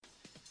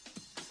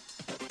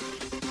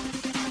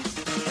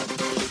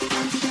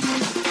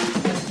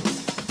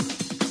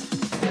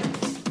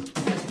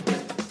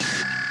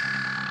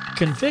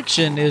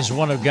Conviction is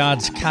one of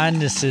God's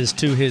kindnesses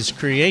to His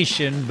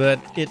creation, but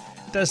it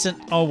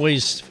doesn't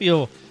always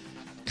feel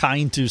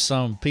kind to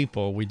some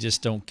people. We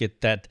just don't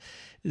get that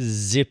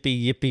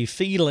zippy yippy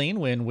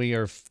feeling when we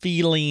are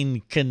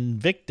feeling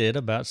convicted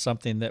about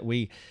something that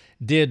we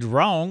did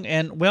wrong.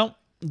 And well,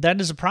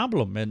 that is a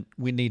problem, and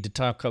we need to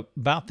talk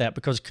about that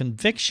because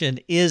conviction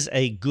is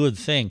a good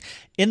thing.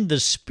 In the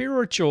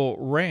spiritual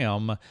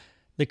realm,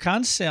 the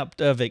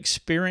concept of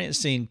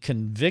experiencing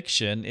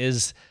conviction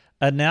is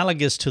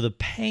analogous to the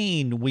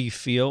pain we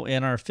feel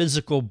in our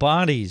physical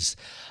bodies.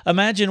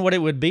 Imagine what it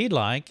would be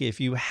like if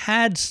you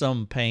had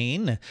some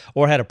pain,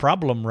 or had a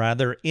problem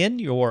rather, in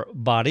your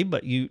body,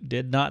 but you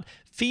did not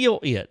feel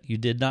it. You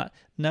did not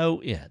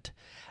know it.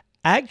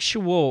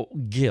 Actual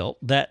guilt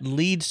that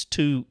leads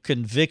to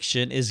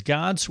conviction is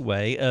God's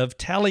way of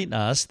telling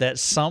us that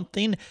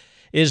something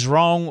is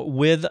wrong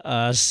with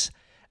us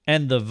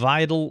and the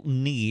vital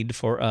need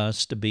for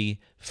us to be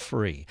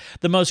free.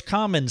 The most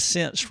common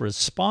sense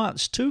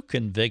response to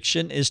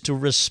conviction is to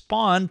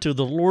respond to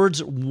the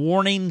Lord's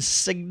warning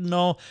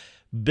signal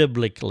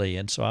biblically.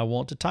 And so I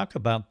want to talk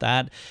about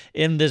that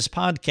in this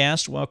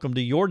podcast. Welcome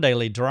to Your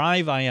Daily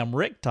Drive. I am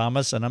Rick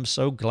Thomas, and I'm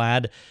so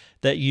glad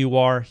that you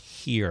are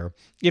here.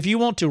 If you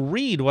want to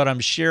read what I'm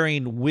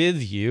sharing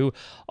with you,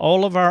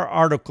 all of our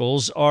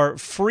articles are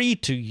free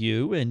to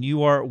you, and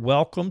you are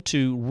welcome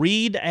to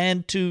read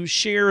and to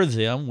share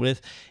them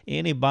with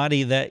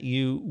anybody that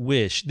you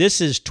wish.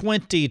 This is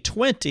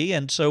 2020,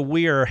 and so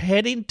we are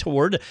wrapping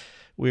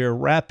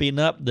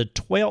up the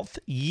 12th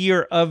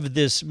year of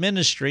this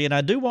ministry, and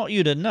I do want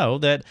you to know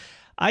that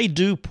I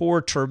do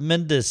pour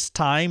tremendous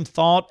time,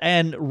 thought,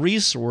 and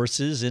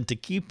resources into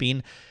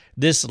keeping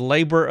this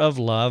labor of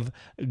love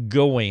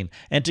going,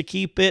 and to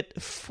keep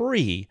it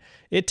free.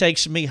 It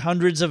takes me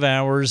hundreds of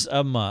hours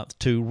a month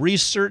to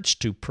research,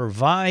 to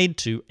provide,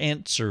 to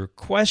answer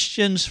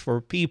questions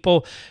for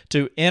people,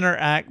 to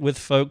interact with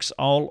folks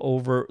all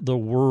over the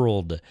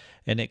world.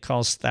 And it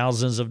costs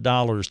thousands of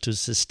dollars to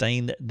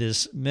sustain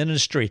this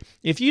ministry.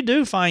 If you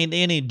do find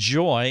any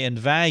joy and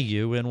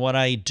value in what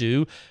I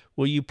do,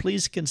 will you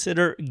please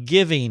consider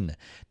giving?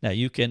 Now,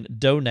 you can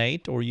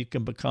donate or you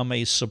can become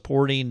a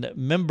supporting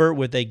member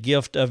with a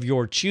gift of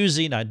your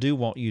choosing. I do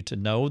want you to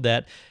know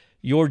that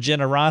your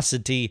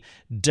generosity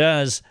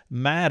does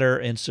matter,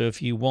 and so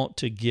if you want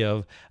to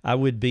give, I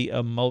would be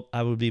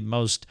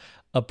most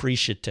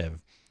appreciative.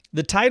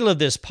 The title of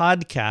this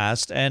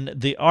podcast and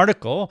the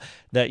article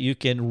that you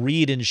can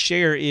read and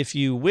share if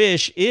you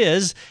wish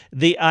is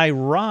The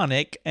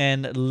Ironic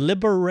and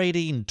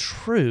Liberating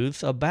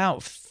Truth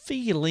About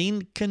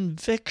Feeling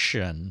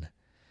Conviction.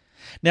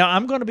 Now,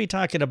 I'm going to be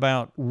talking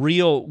about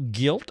real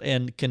guilt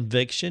and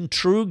conviction,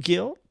 true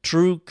guilt,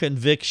 true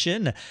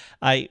conviction.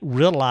 I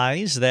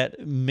realize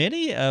that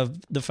many of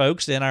the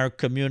folks in our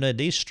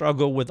community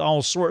struggle with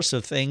all sorts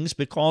of things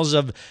because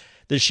of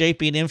the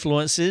shaping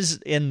influences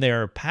in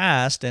their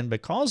past, and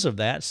because of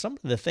that, some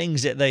of the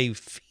things that they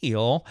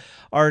feel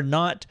are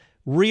not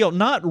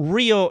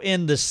real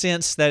in the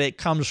sense that it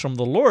comes from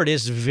the Lord.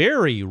 It's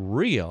very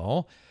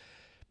real,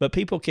 but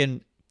people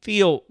can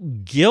feel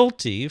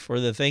guilty for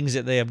the things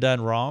that they have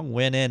done wrong,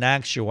 when in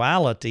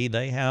actuality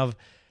they have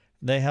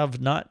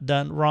not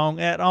done wrong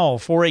at all.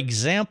 For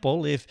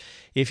example, if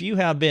you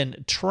have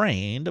been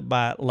trained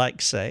by,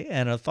 like, say,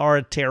 an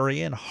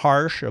authoritarian,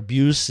 harsh,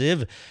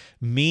 abusive,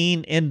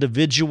 mean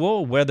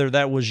individual, whether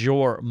that was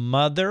your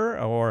mother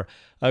or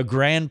a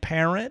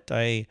grandparent,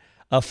 a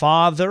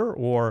father,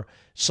 or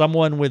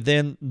someone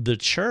within the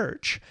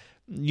church,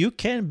 you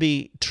can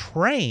be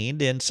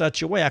trained in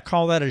such a way, I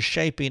call that a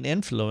shaping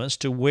influence,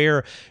 to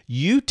where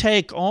you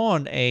take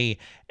on a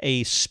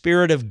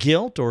spirit of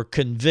guilt or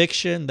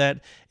conviction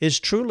that is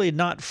truly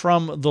not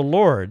from the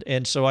Lord.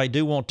 And so I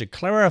do want to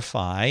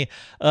clarify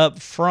up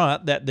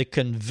front that the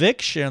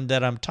conviction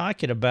that I'm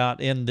talking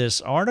about in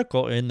this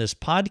article, in this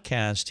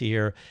podcast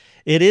here,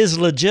 it is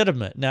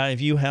legitimate. Now,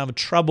 if you have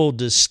trouble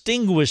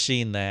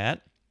distinguishing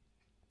that,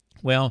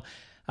 well,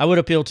 I would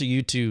appeal to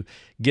you to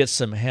get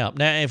some help.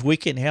 Now, if we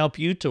can help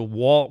you to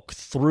walk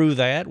through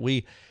that,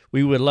 we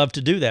would love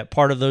to do that.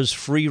 Part of those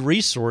free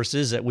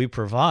resources that we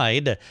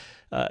provide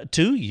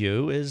to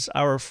you is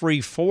our free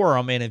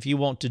forum, and if you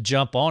want to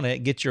jump on it,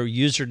 get your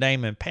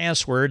username and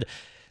password,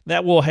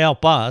 that will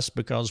help us,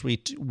 because we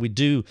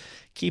do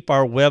keep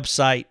our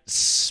website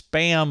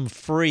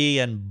spam-free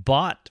and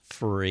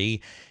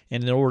bot-free.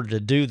 And in order to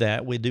do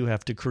that, we do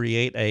have to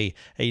create a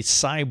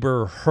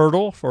cyber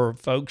hurdle for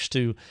folks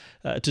to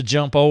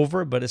jump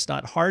over, but it's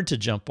not hard to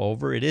jump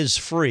over. It is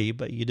free,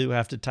 but you do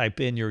have to type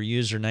in your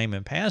username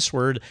and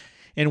password,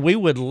 and we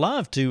would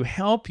love to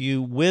help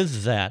you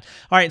with that.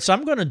 All right, so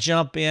I'm going to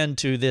jump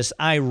into this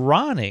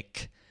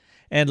ironic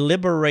and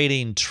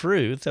liberating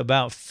truth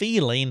about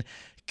feeling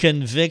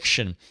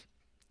conviction.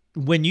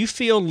 When you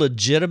feel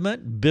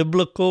legitimate,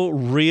 biblical,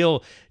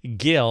 real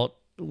guilt,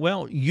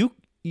 well, you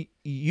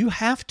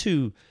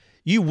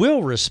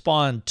will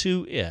respond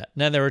to it.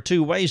 Now, there are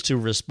two ways to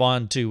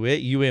respond to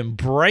it. You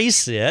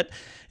embrace it,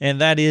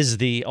 and that is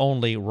the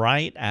only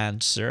right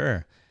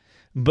answer.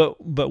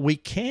 but we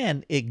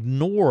can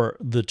ignore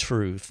the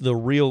truth, the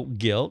real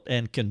guilt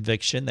and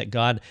conviction that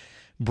God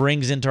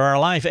brings into our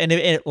lives. And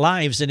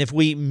if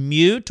we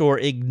mute or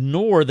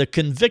ignore the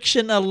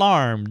conviction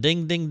alarm,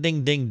 ding, ding,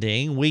 ding, ding,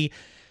 ding,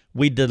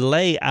 we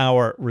delay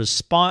our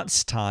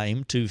response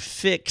time to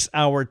fix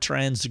our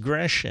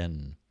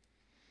transgression.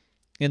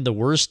 In the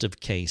worst of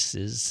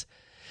cases,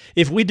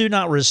 if we do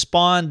not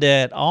respond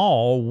at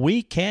all,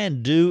 we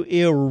can do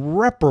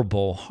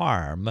irreparable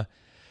harm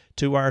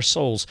to our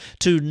souls.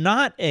 To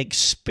not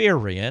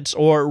experience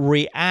or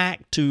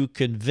react to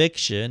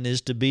conviction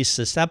is to be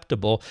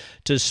susceptible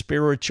to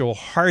spiritual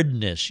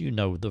hardness. You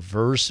know the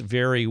verse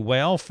very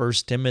well,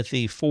 1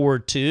 Timothy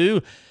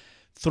 4:2.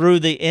 Through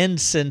the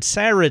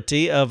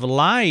insincerity of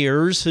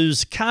liars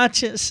whose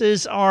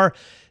consciences are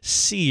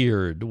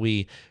seared.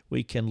 We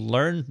can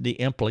learn the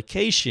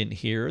implication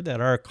here that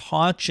our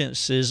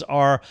consciences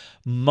are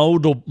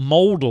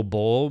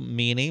moldable,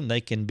 meaning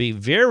they can be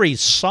very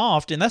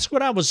soft. And that's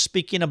what I was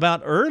speaking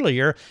about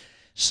earlier.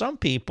 Some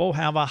people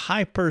have a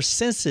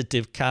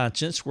hypersensitive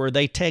conscience where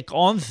they take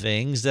on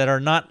things that are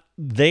not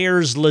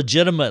theirs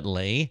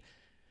legitimately.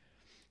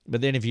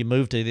 But then if you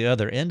move to the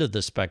other end of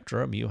the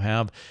spectrum, you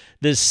have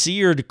this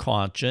seared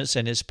conscience,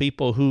 and it's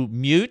people who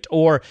mute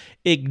or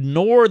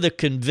ignore the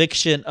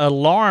conviction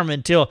alarm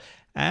until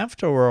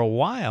after a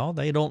while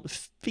they don't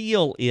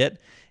feel it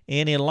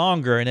any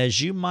longer. And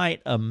as you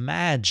might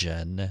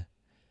imagine,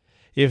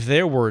 if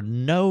there were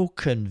no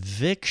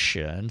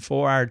conviction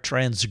for our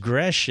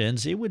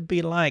transgressions, it would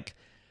be like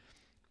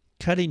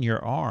cutting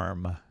your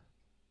arm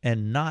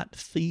and not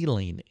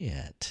feeling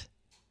it.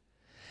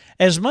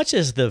 As much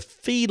as the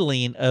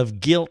feeling of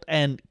guilt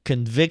and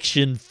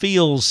conviction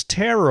feels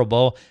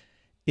terrible,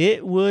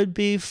 it would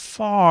be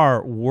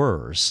far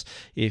worse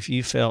if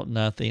you felt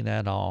nothing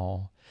at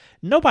all.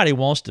 Nobody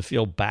wants to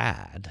feel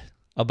bad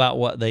about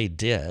what they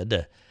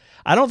did.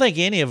 I don't think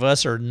any of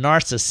us are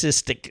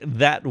narcissistic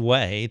that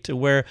way to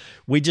where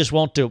we just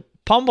want to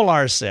pummel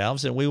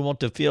ourselves and we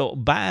want to feel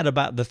bad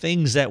about the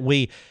things that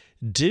we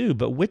do.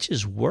 But which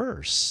is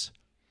worse?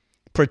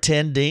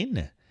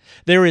 Pretending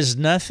there is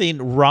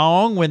nothing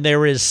wrong when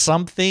there is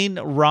something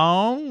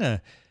wrong,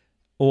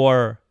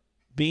 or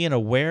being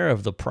aware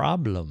of the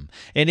problem.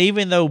 And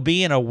even though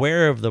being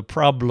aware of the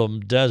problem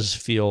does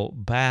feel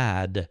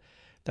bad,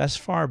 that's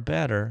far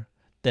better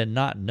than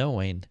not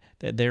knowing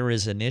that there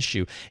is an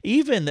issue.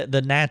 Even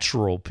the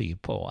natural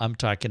people, I'm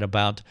talking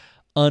about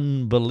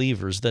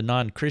unbelievers, the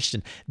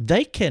non-Christian,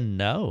 they can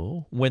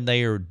know when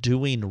they are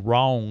doing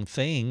wrong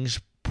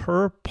things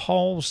per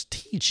Paul's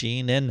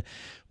teaching in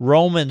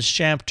Romans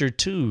chapter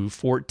 2,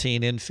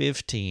 14 and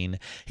 15.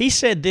 He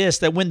said this,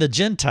 that when the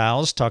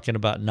Gentiles, talking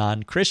about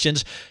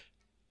non-Christians,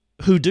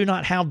 who do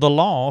not have the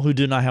law, who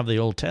do not have the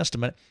Old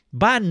Testament,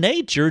 by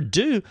nature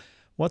do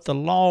what the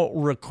law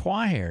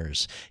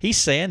requires. He's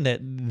saying that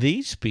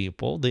these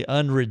people, the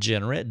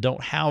unregenerate,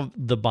 don't have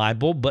the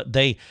Bible, but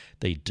they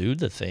do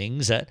the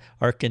things that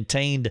are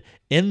contained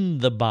in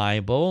the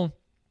Bible.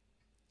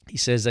 He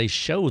says they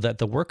show that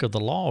the work of the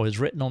law is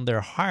written on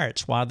their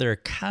hearts, while their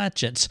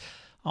conscience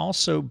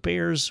also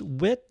bears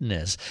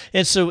witness.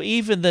 And so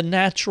even the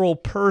natural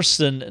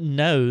person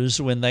knows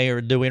when they are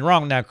doing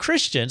wrong. Now,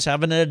 Christians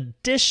have an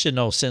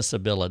additional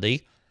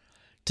sensibility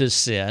to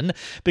sin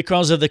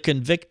because of the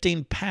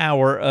convicting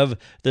power of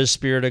the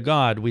Spirit of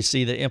God. We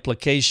see the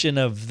implication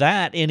of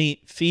that in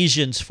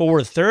Ephesians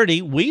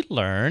 4:30. We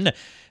learn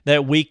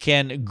that we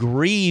can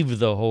grieve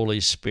the Holy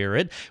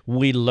Spirit.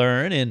 We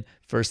learn in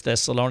 1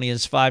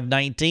 Thessalonians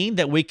 5:19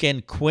 that we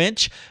can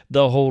quench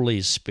the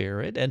Holy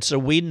Spirit. And so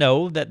we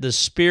know that the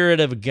Spirit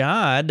of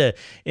God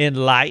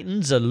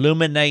enlightens,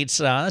 illuminates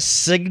us,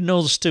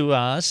 signals to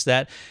us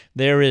that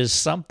there is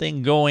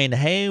something going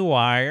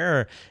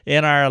haywire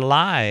in our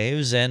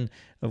lives. And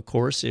of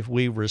course, if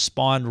we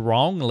respond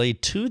wrongly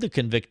to the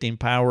convicting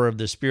power of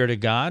the Spirit of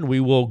God, we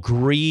will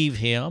grieve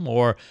Him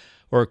or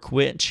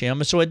quench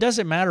Him. So it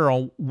doesn't matter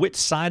on which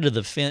side of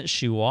the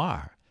fence you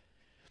are.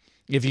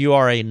 If you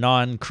are a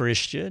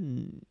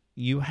non-Christian,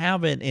 you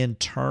have an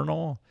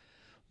internal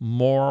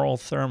moral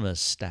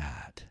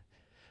thermostat,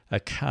 a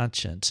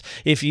conscience.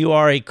 If you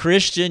are a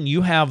Christian,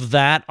 you have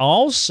that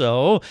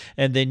also,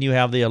 and then you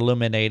have the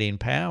illuminating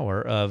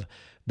power of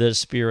the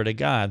Spirit of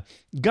God.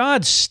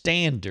 God's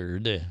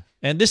standard,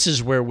 and this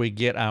is where we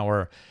get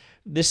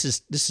this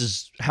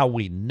is how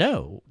we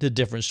know the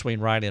difference between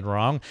right and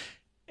wrong.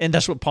 And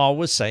that's what Paul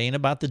was saying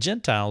about the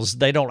Gentiles.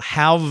 They don't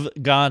have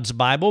God's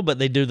Bible, but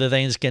they do the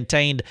things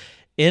contained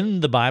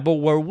in the Bible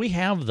where we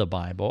have the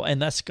Bible,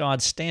 and that's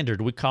God's standard.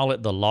 We call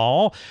it the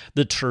law,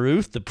 the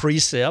truth, the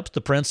precepts,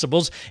 the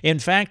principles. In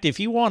fact, if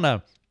you want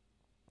to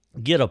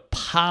get a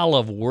pile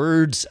of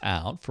words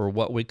out for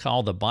what we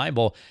call the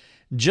Bible,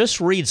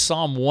 just read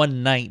Psalm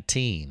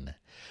 119.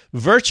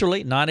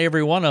 Virtually, not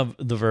every one of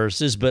the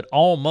verses, but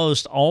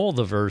almost all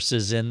the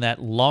verses in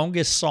that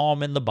longest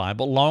psalm in the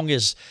Bible,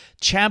 longest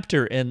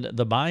chapter in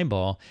the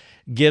Bible,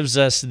 gives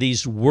us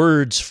these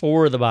words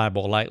for the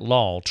Bible, like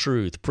law,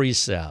 truth,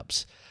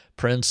 precepts,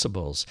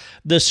 principles.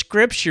 The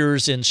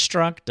Scriptures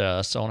instruct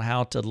us on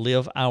how to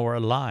live our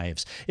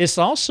lives. It's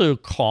also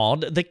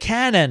called the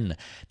canon,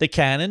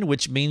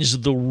 which means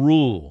the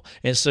rule.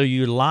 And so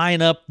you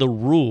line up the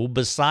rule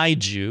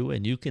beside you,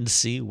 and you can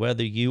see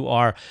whether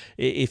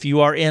if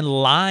you are in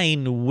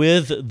line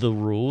with the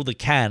rule, the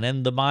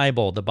canon, the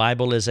Bible. The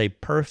Bible is a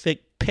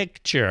perfect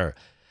picture,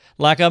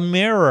 like a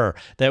mirror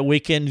that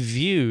we can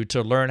view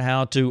to learn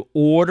how to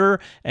order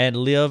and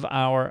live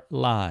our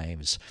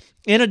lives.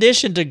 In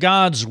addition to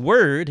God's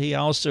Word, He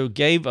also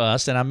gave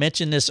us, and I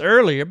mentioned this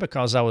earlier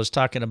because I was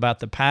talking about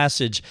the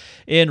passage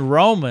in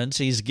Romans,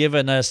 He's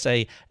given us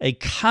a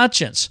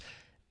conscience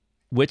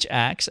which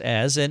acts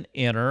as an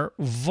inner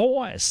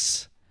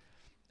voice.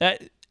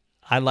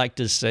 I like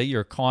to say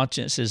your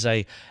conscience is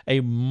a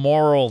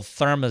moral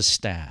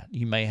thermostat.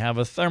 You may have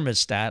a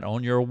thermostat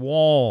on your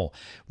wall.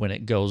 When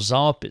it goes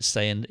up, it's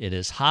saying it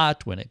is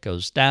hot. When it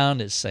goes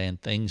down, it's saying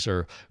things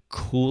are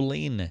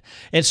cooling.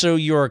 And so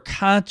your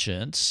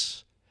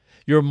conscience,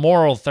 your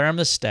moral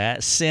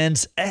thermostat,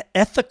 sends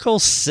ethical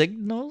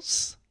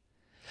signals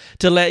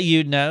to let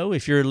you know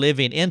if you're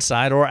living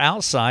inside or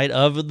outside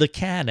of the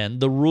canon,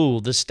 the rule,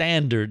 the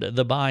standard,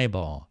 the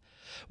Bible.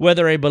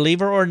 Whether a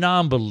believer or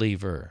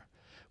non-believer,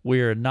 we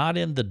are not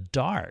in the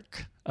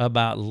dark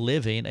about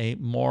living a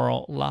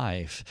moral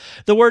life.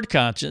 The word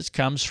conscience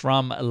comes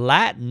from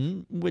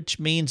Latin, which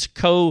means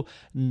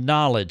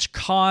co-knowledge,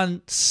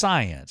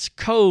 con-science,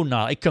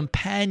 co-knowledge,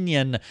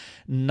 companion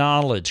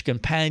knowledge,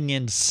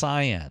 companion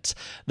science.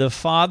 The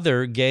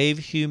Father gave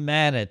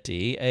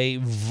humanity a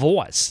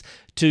voice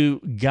to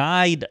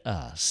guide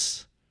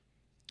us.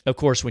 Of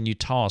course, when you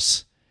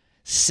toss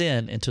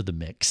sin into the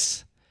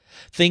mix,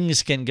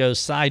 things can go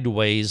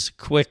sideways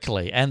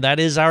quickly, and that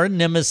is our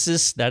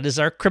nemesis, that is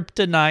our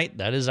kryptonite,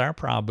 that is our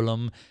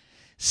problem.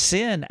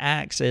 Sin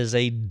acts as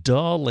a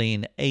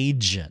dulling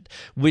agent,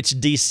 which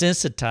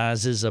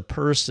desensitizes a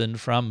person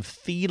from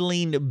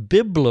feeling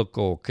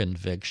biblical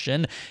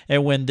conviction,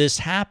 and when this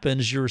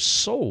happens, your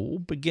soul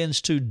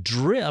begins to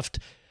drift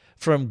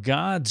from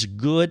God's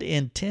good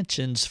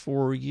intentions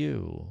for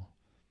you.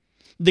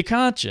 The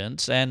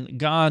conscience and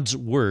God's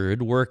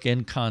Word work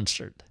in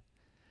concert.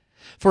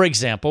 For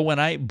example, when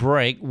I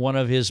break one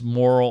of His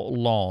moral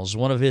laws,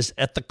 one of His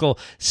ethical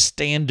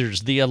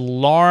standards, the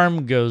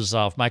alarm goes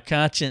off. My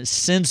conscience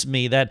sends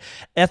me that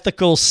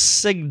ethical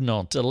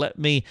signal to let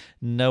me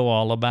know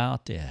all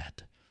about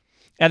it.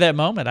 At that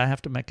moment, I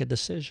have to make a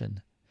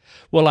decision.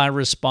 Will I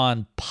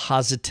respond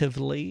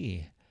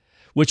positively,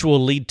 which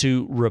will lead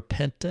to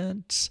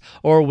repentance,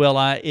 or will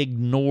I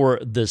ignore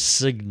the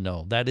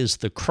signal? That is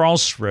the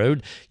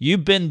crossroad.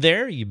 You've been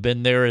there a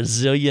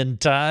zillion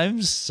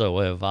times, so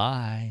have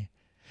I.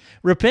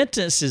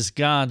 Repentance is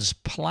God's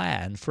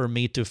plan for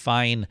me to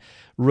find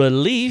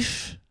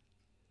relief,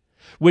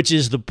 which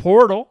is the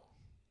portal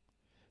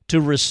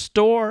to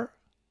restore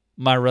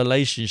my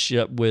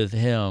relationship with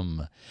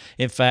Him.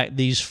 In fact,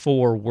 these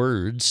 4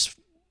 words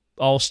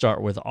all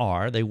start with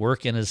R. They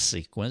work in a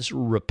sequence.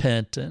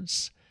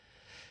 Repentance.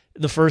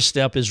 The first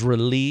step is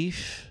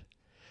relief,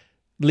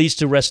 leads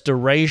to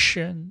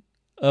restoration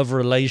of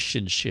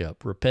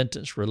relationship.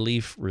 Repentance,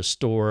 relief,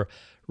 restore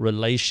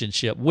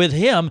relationship with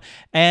Him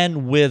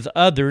and with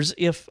others.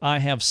 If I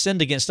have sinned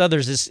against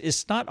others,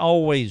 it's not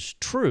always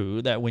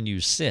true that when you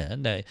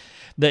sin,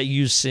 that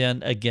you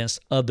sin against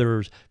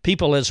other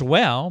people as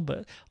well,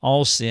 but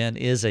all sin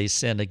is a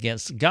sin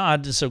against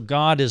God. And so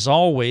God is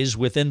always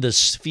within the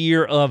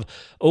sphere of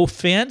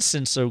offense,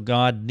 and so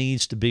God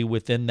needs to be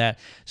within that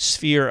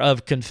sphere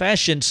of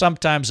confession.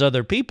 Sometimes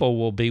other people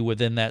will be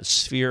within that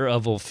sphere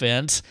of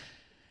offense,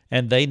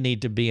 and they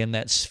need to be in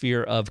that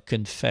sphere of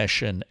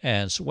confession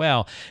as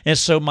well. And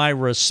so my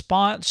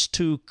response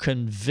to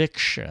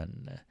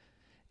conviction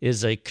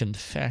is a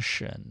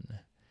confession,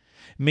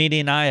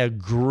 meaning I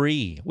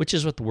agree, which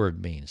is what the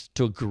word means,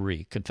 to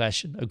agree.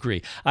 Confession,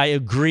 agree. I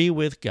agree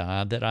with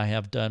God that I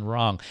have done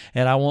wrong,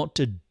 and I want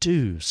to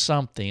do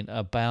something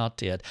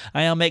about it.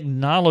 I am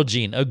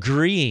acknowledging,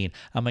 agreeing.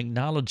 I'm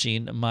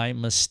acknowledging my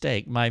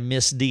mistake, my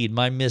misdeed,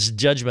 my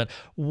misjudgment,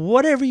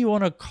 whatever you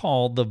want to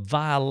call the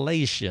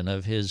violation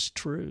of His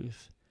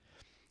truth.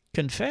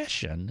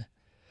 Confession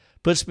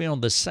puts me on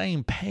the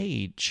same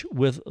page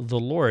with the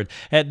Lord.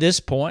 At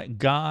this point,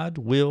 God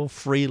will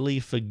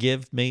freely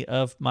forgive me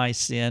of my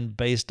sin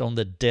based on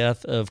the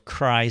death of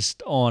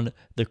Christ on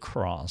the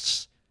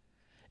cross.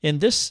 In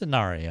this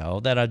scenario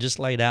that I just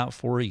laid out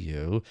for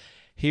you,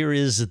 here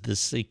is the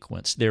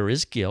sequence. There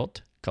is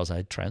guilt, because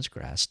I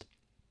transgressed.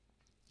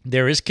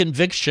 There is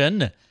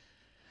conviction.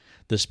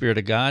 The Spirit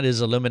of God is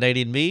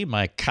illuminating me.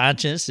 My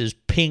conscience is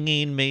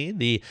pinging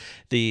me.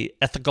 The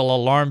ethical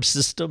alarm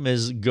system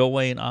is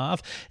going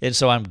off. And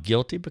so I'm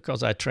guilty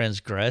because I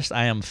transgressed.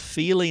 I am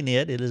feeling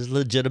it. It is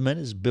legitimate.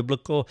 It's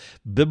biblical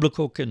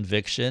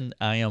conviction.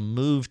 I am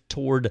moved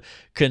toward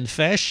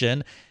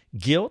confession.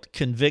 Guilt,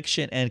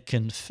 conviction, and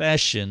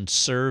confession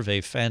serve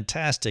a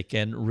fantastic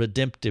and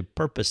redemptive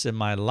purpose in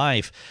my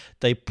life.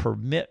 They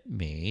permit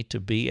me to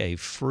be a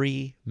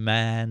free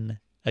man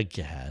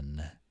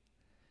again.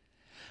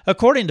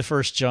 According to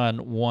 1 John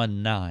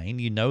 1:9,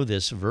 you know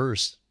this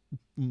verse.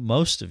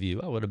 Most of you,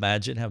 I would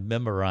imagine, have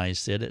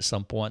memorized it at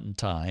some point in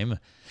time.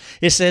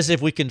 It says,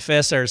 if we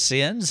confess our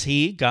sins,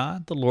 He,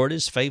 God, the Lord,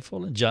 is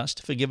faithful and just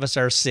to forgive us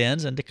our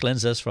sins and to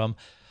cleanse us from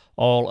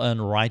all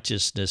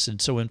unrighteousness.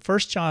 And so in 1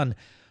 John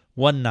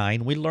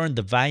 1:9, we learn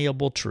the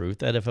valuable truth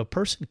that if a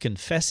person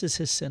confesses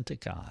his sin to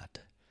God,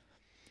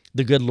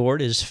 the good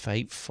Lord is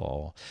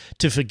faithful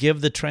to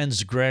forgive the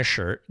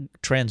transgressor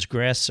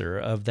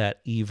of that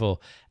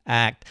evil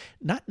act.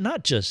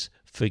 Not just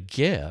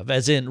forgive,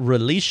 as in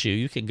release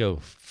you can go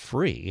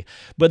free,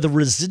 but the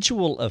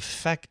residual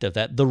effect of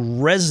that, the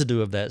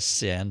residue of that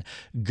sin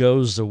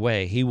goes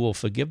away. He will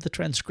forgive the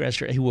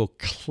transgressor. He will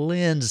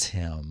cleanse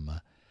him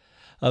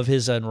of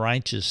his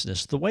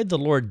unrighteousness. The way the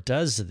Lord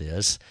does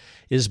this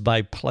is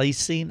by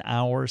placing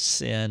our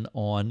sin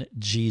on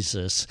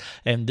Jesus.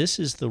 And this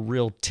is the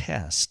real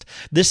test.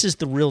 This is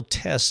the real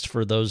test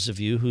for those of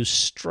you who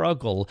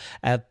struggle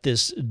at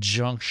this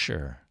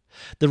juncture.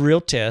 The real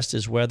test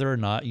is whether or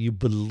not you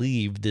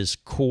believe this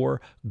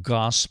core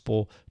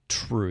gospel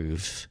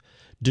truth.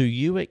 Do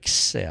you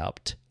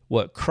accept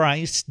what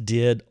Christ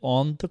did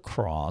on the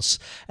cross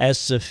as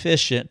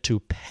sufficient to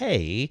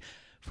pay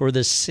for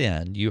the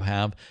sin you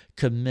have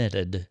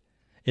committed?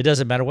 It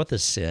doesn't matter what the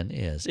sin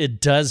is. It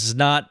does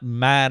not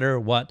matter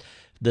what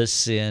the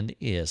sin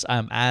is.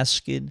 I'm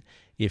asking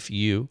if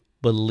you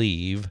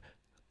believe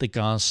the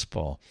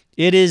gospel.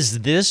 It is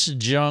this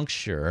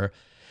juncture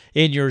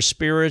in your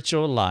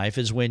spiritual life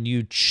is when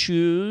you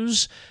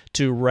choose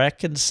to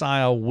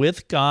reconcile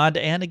with God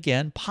and,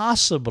 again,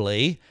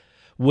 possibly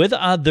with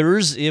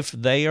others if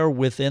they are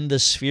within the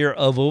sphere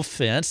of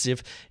offense.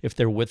 If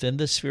they're within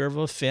the sphere of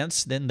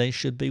offense, then they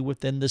should be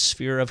within the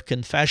sphere of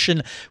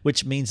confession,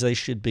 which means they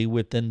should be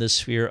within the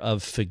sphere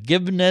of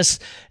forgiveness.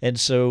 And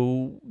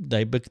so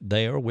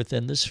they are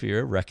within the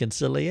sphere of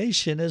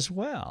reconciliation as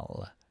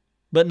well.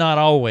 But not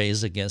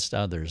always against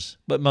others.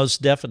 But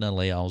most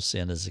definitely all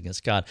sin is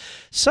against God.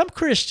 Some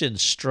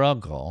Christians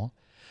struggle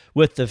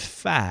with the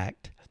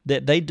fact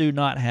that they do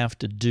not have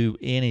to do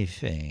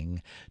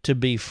anything to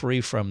be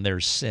free from their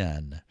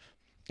sin.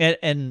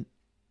 And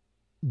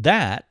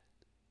that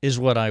is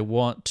what I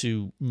want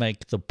to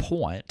make the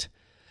point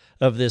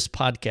of this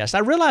podcast. I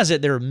realize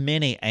that there are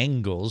many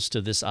angles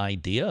to this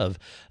idea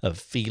of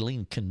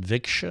feeling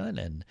conviction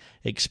and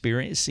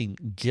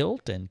experiencing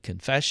guilt and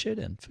confession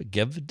and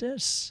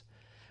forgiveness,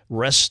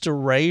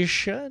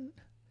 restoration,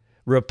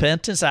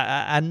 repentance.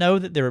 I know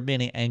that there are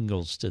many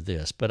angles to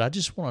this, but I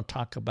just want to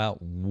talk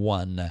about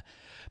one,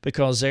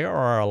 because there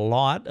are a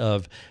lot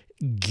of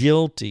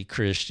guilty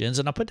Christians,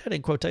 and I put that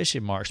in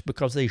quotation marks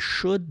because they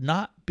should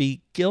not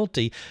be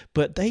guilty,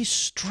 but they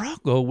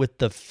struggle with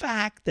the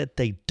fact that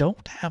they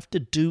don't have to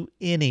do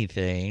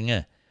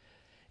anything.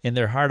 In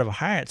their heart of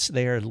hearts,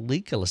 they are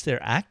legalists.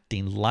 They're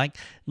acting like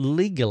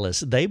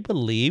legalists. They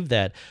believe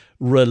that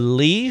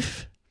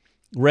relief,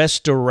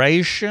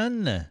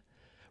 restoration,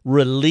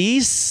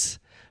 release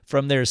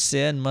from their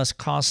sin must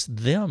cost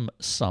them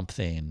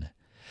something.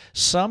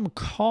 Some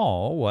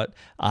call what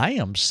I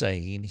am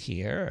saying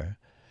here,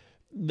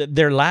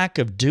 their lack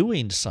of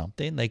doing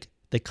something,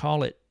 they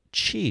call it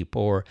cheap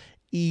or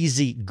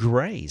easy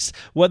grace.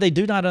 What they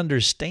do not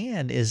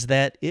understand is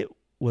that it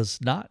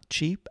was not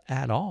cheap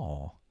at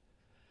all.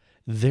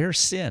 Their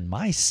sin,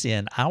 my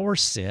sin, our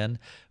sin,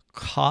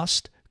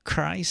 cost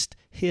Christ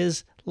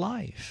His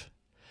life.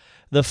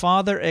 The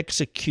Father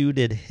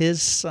executed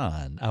His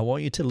Son. I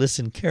want you to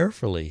listen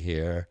carefully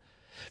here.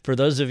 For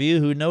those of you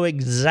who know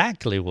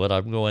exactly what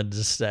I'm going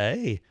to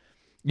say,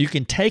 you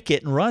can take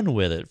it and run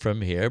with it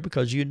from here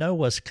because you know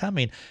what's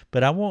coming.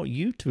 But I want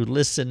you to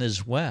listen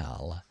as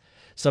well.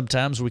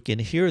 Sometimes we can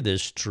hear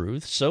this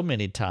truth so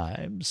many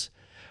times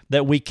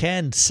that we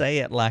can say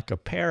it like a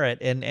parrot,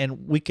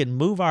 and we can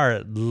move our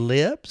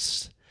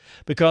lips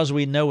because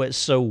we know it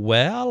so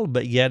well,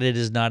 but yet it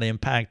is not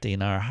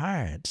impacting our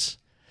hearts.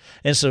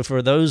 And so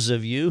for those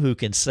of you who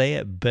can say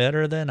it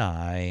better than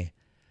I,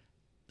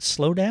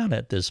 slow down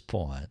at this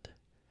point.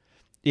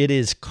 It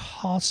is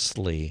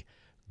costly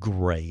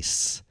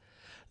grace.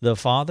 The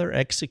Father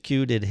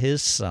executed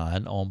His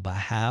Son on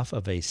behalf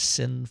of a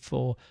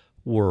sinful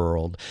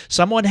world.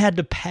 Someone had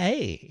to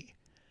pay,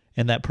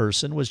 and that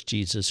person was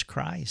Jesus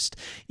Christ.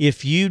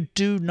 If you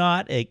do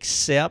not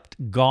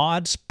accept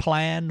God's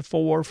plan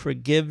for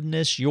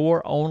forgiveness,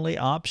 your only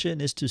option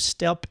is to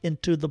step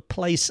into the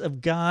place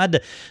of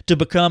God, to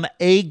become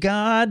a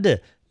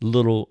God,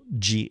 little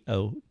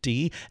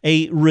G-O-D,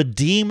 a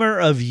redeemer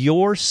of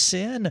your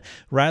sin,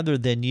 rather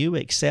than you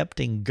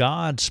accepting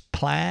God's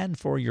plan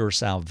for your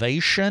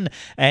salvation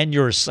and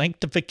your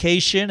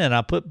sanctification. And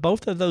I put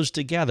both of those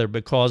together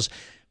because,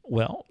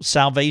 well,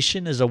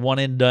 salvation is a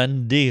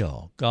one-and-done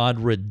deal.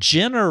 God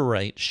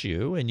regenerates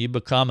you and you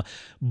become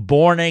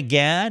born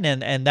again,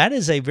 and that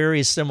is a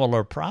very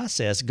similar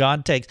process.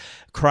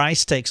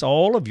 Christ takes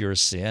all of your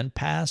sin,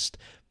 past,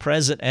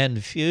 present,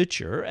 and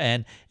future,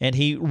 and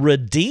He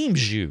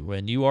redeems you,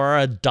 and you are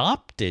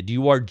adopted.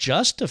 You are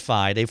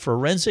justified, a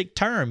forensic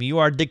term. You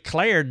are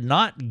declared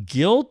not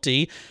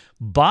guilty,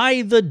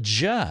 by the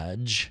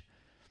judge,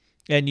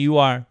 and you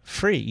are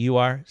free. You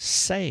are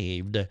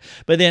saved.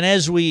 But then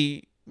as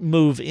we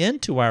move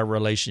into our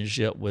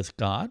relationship with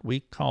God,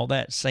 we call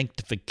that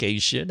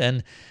sanctification.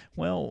 And,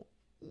 well,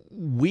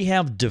 we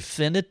have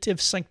definitive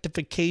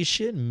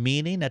sanctification,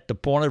 meaning at the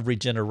point of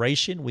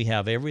regeneration, we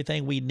have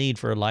everything we need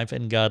for life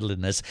and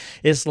godliness.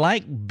 It's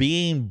like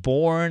being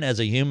born as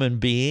a human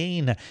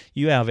being.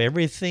 You have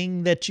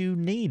everything that you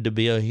need to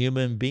be a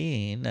human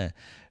being.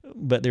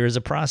 But there is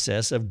a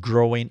process of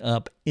growing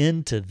up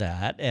into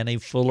that and a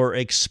fuller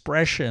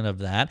expression of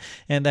that,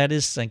 and that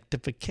is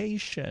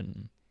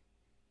sanctification.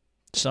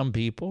 Some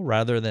people,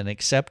 rather than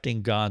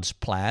accepting God's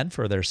plan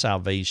for their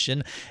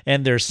salvation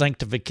and their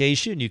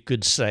sanctification, you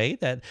could say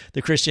that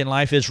the Christian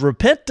life is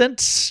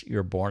repentance,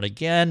 you're born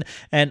again,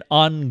 and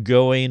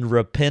ongoing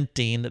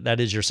repenting, that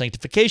is your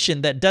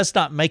sanctification. That does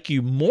not make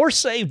you more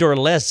saved or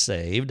less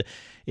saved.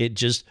 It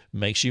just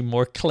makes you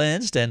more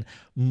cleansed and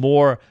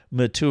more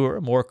mature,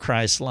 more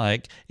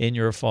Christ-like in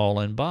your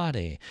fallen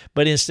body.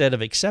 But instead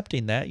of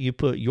accepting that, you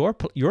put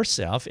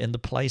yourself in the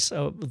place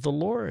of the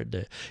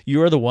Lord.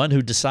 You are the one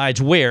who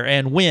decides where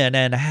and when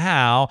and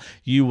how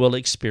you will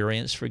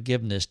experience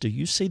forgiveness. Do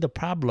you see the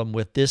problem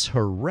with this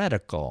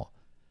heretical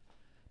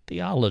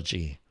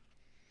theology?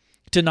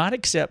 To not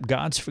accept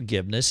God's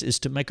forgiveness is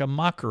to make a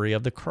mockery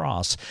of the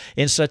cross.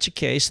 In such a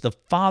case, the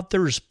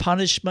Father's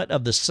punishment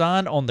of the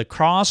Son on the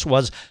cross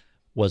was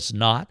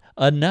not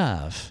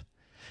enough.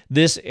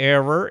 This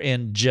error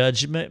in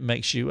judgment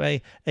makes you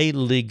a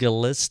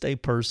legalist, a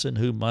person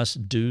who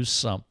must do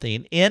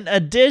something in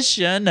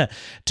addition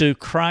to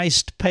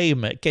Christ's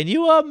payment. Can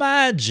you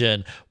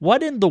imagine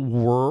what in the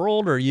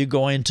world are you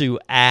going to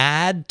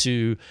add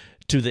to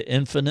the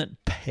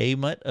infinite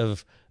payment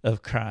of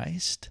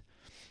Christ?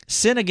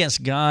 Sin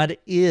against God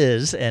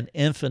is an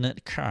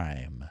infinite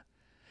crime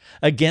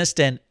against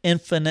an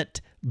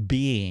infinite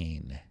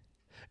being.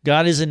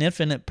 God is an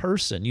infinite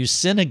person. You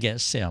sin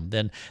against him,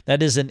 then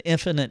that is an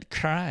infinite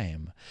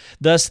crime.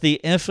 Thus,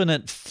 the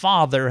infinite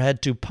Father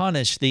had to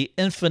punish the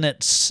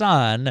infinite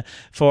Son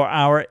for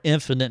our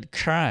infinite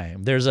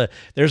crime. There's a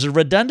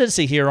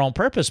redundancy here on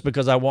purpose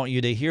because I want you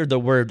to hear the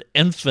word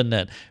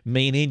infinite,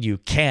 meaning you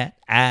can't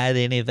add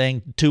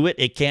anything to it.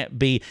 It can't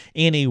be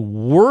any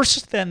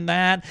worse than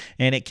that,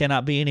 and it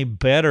cannot be any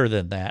better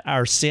than that.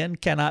 Our sin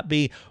cannot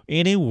be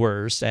any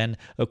worse, and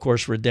of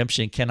course,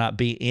 redemption cannot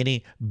be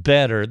any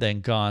better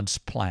than God's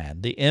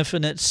plan. The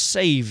infinite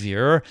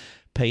Savior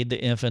paid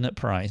the infinite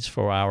price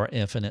for our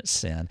infinite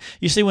sin.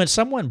 You see, when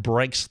someone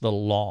breaks the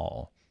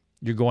law,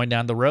 you're going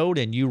down the road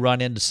and you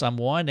run into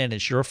someone, and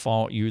it's your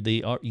fault. You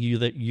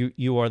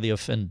are the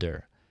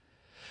offender.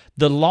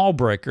 The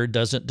lawbreaker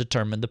doesn't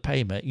determine the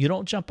payment. You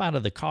don't jump out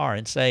of the car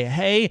and say,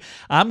 hey,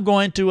 I'm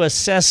going to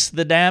assess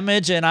the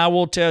damage and I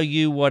will tell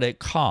you what it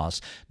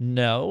costs.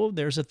 No,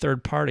 there's a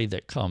third party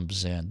that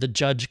comes in. The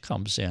judge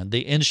comes in.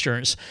 The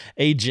insurance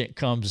agent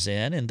comes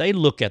in, and they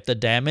look at the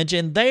damage,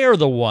 and they are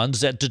the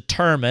ones that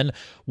determine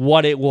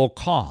what it will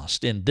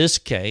cost. In this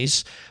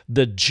case,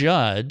 the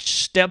judge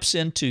steps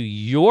into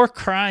your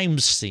crime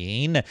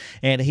scene,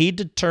 and he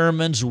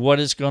determines what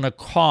it's going to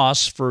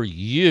cost for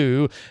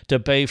you to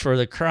pay for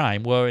the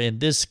crime. Well, in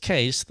this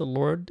case, the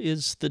Lord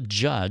is the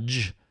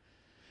judge,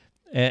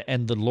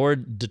 and the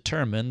Lord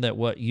determined that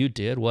what you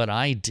did, what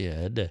I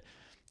did,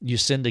 you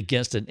sinned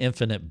against an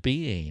infinite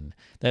being.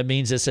 That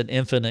means it's an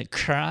infinite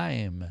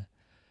crime.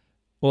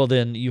 Well,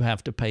 then you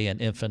have to pay an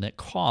infinite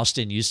cost,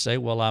 and you say,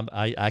 well,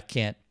 I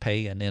can't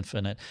pay an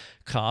infinite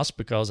cost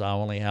because I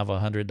only have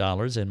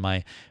 $100 in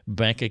my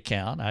bank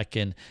account. I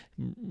can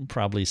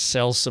probably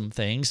sell some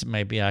things.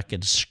 Maybe I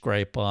can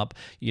scrape up,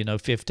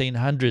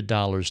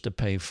 $1,500 to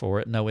pay for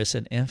it. No, it's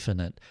an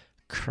infinite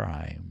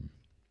crime.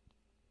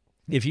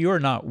 If you are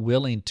not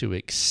willing to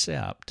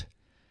accept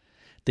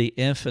the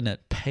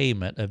infinite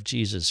payment of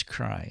Jesus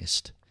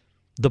Christ,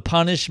 the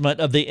punishment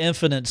of the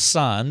infinite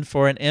Son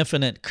for an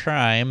infinite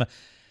crime,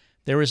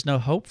 there is no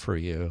hope for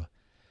you,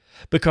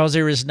 because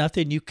there is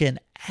nothing you can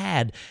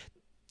add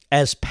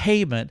as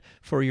payment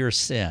for your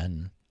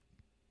sin.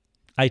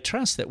 I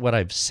trust that what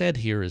I've said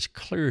here is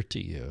clear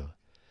to you.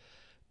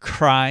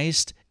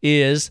 Christ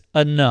is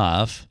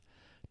enough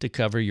to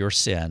cover your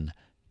sin,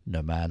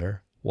 no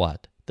matter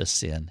what the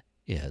sin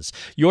is.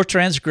 Your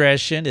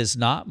transgression is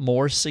not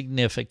more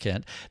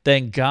significant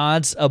than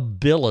God's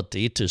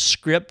ability to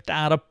script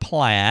out a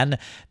plan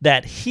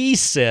that he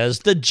says,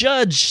 the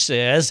judge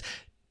says,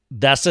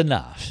 that's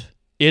enough.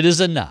 It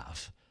is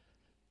enough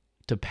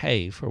to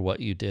pay for what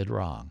you did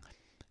wrong.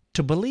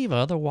 To believe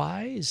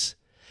otherwise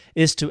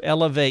is to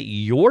elevate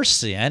your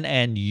sin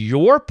and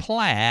your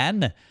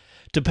plan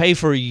to pay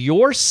for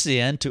your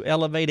sin, to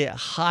elevate it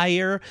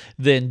higher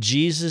than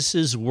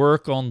Jesus'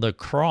 work on the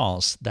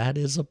cross. That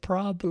is a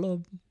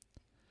problem.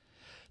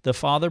 The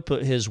Father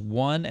put his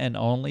one and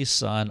only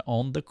Son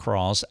on the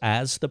cross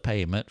as the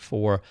payment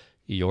for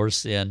your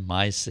sin,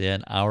 my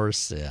sin, our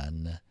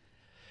sin.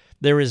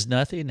 There is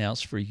nothing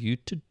else for you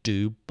to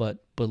do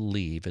but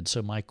believe. And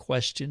so my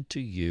question to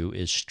you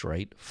is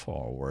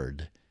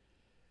straightforward.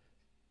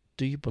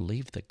 Do you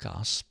believe the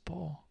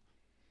gospel?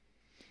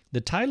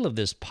 The title of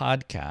this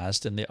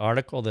podcast and the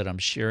article that I'm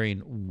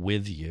sharing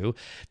with you,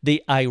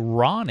 the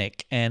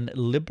ironic and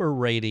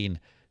liberating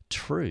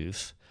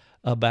truth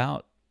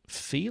about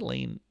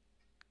feeling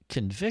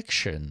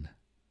conviction.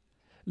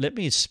 Let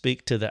me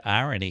speak to the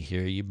irony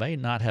here. You may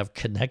not have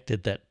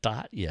connected that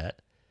dot yet,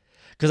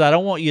 because I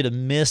don't want you to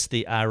miss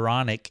the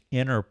ironic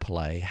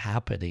interplay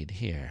happening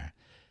here.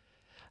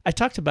 I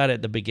talked about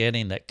at the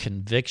beginning that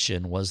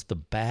conviction was the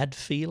bad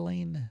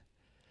feeling.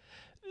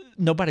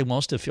 Nobody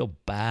wants to feel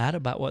bad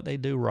about what they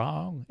do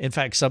wrong. In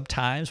fact,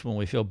 sometimes when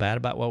we feel bad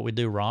about what we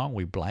do wrong,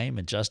 we blame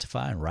and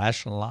justify and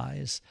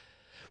rationalize.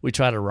 We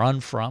try to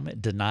run from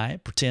it, deny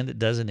it, pretend it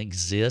doesn't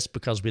exist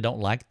because we don't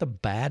like the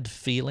bad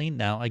feeling.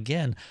 Now,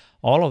 again,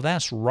 all of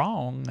that's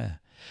wrong.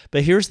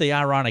 But here's the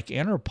ironic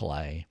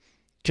interplay.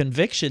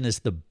 Conviction is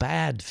the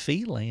bad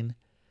feeling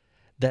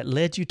that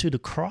led you to the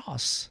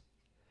cross.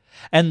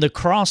 And the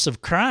cross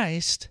of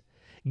Christ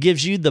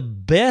gives you the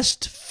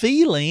best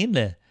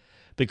feeling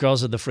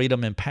because of the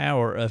freedom and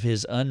power of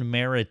his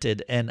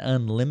unmerited and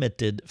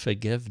unlimited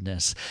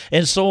forgiveness.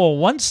 And so on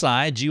one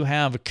side, you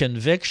have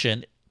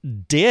conviction,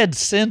 dead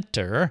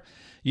center.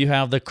 You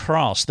have the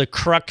cross, the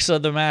crux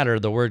of the matter.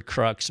 The word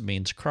crux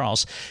means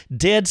cross.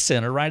 Dead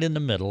center, right in the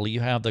middle,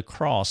 you have the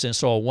cross. And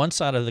so on one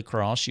side of the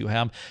cross, you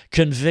have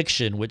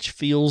conviction, which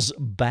feels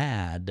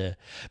bad.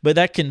 But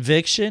that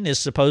conviction is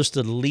supposed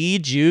to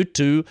lead you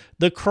to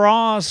the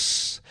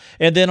cross.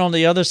 And then on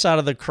the other side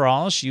of the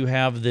cross, you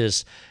have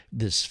this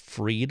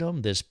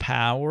freedom, this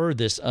power,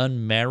 this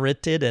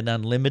unmerited and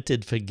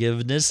unlimited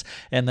forgiveness,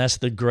 and that's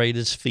the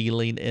greatest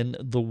feeling in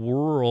the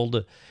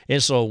world.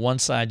 And so on one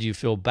side you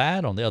feel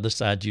bad, on the other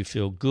side you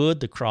feel good.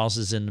 The cross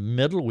is in the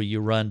middle where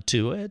you run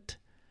to it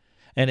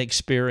and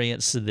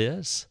experience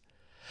this.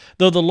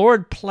 Though the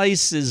Lord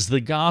places the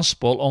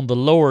gospel on the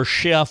lower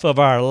shelf of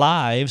our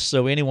lives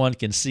so anyone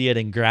can see it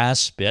and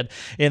grasp it,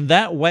 in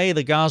that way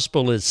the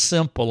gospel is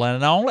simple.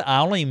 And I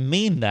only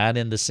mean that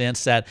in the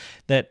sense that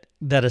a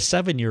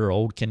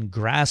 7-year-old can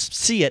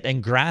see it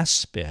and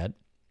grasp it.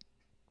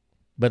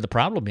 But the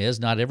problem is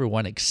not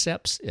everyone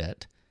accepts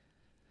it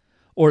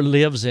or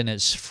lives in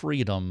its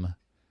freedom.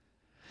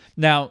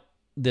 Now,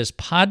 this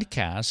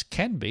podcast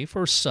can be,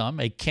 for some,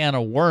 a can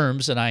of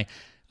worms, and I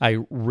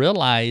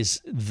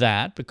realize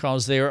that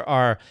because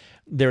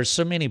there's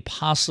so many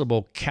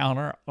possible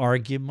counter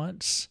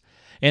arguments,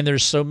 and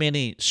there's so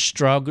many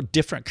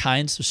different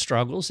kinds of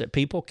struggles that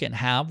people can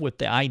have with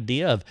the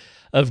idea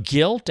of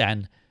guilt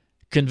and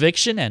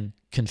conviction and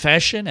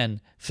confession and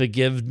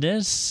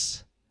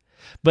forgiveness.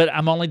 But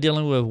I'm only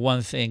dealing with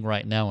one thing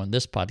right now in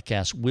this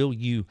podcast. Will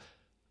you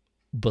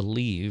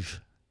believe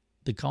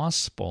the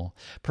gospel?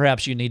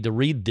 Perhaps you need to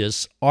read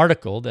this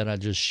article that I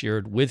just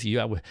shared with you.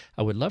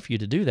 I would love for you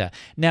to do that.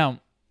 Now,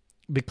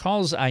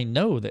 because I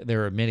know that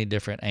there are many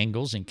different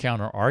angles and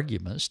counter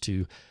arguments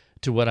to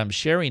what I'm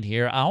sharing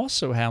here, I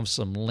also have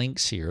some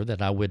links here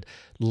that I would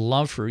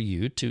love for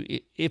you to,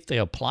 if they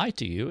apply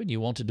to you and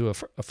you want to do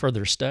a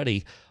further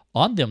study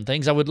on them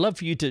things, I would love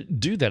for you to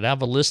do that. I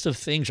have a list of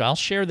things. I'll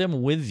share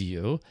them with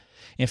you.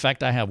 In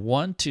fact, I have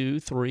 1, 2,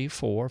 3,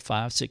 4,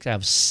 5, 6. I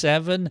have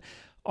 7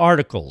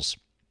 articles.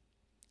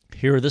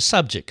 Here are the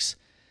subjects: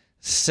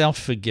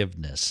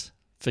 self-forgiveness,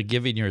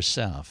 forgiving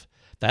yourself.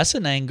 That's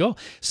an angle.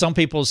 Some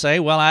people say,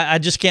 well, I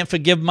just can't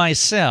forgive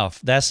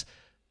myself. That's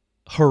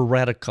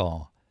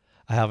heretical.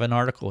 I have an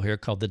article here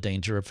called The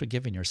Danger of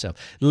Forgiving Yourself.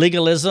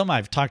 Legalism,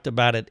 I've talked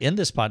about it in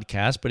this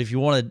podcast, but if you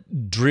want to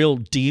drill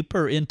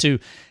deeper into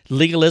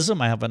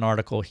legalism, I have an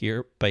article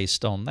here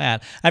based on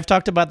that. I've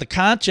talked about the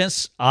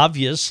conscience.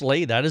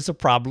 Obviously, that is a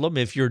problem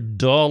if you're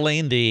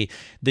dulling the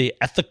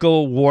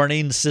ethical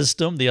warning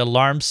system, the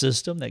alarm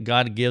system that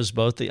God gives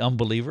both the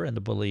unbeliever and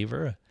the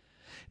believer.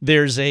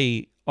 There's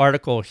a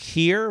article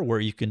here where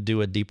you can do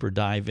a deeper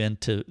dive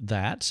into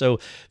that. So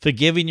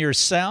forgiving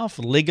yourself,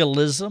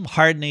 legalism,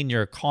 hardening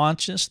your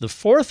conscience. The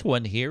fourth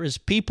one here is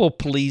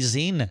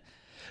people-pleasing.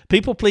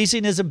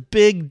 People-pleasing is a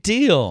big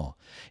deal.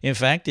 In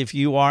fact, if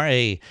you are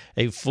a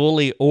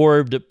fully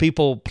orbed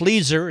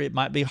people-pleaser, it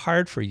might be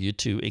hard for you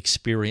to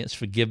experience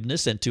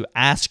forgiveness and to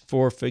ask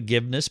for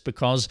forgiveness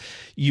because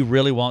you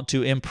really want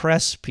to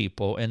impress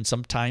people. And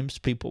sometimes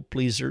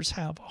people-pleasers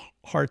have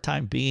a hard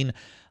time being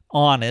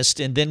honest.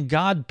 And then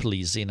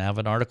God-pleasing. I have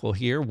an article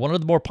here, one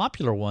of the more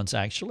popular ones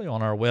actually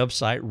on our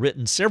website,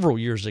 written several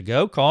years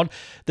ago, called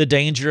The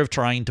Danger of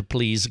Trying to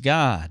Please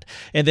God.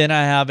 And then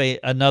I have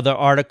another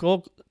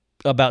article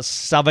about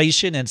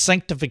salvation and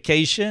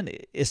sanctification.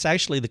 It's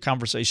actually the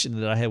conversation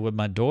that I had with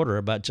my daughter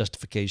about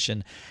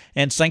justification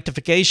and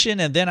sanctification.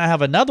 And then I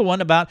have another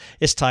one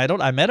it's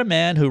titled, I Met a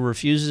Man Who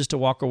Refuses to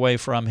Walk Away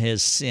from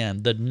His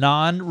Sin, the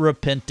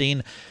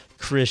non-repenting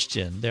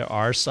Christian. There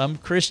are some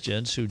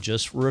Christians who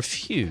just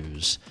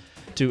refuse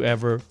to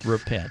ever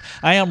repent.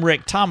 I am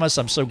Rick Thomas.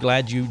 I'm so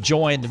glad you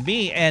joined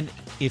me. And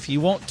if you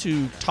want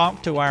to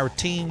talk to our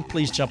team,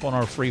 please jump on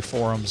our free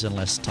forums and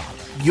let's talk.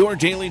 Your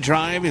Daily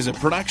Drive is a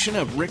production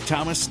of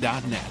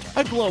rickthomas.net,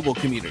 a global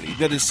community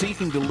that is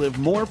seeking to live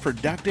more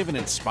productive and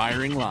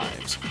inspiring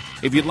lives.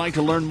 If you'd like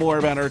to learn more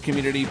about our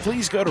community,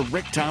 please go to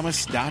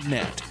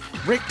rickthomas.net.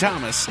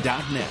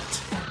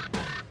 rickthomas.net.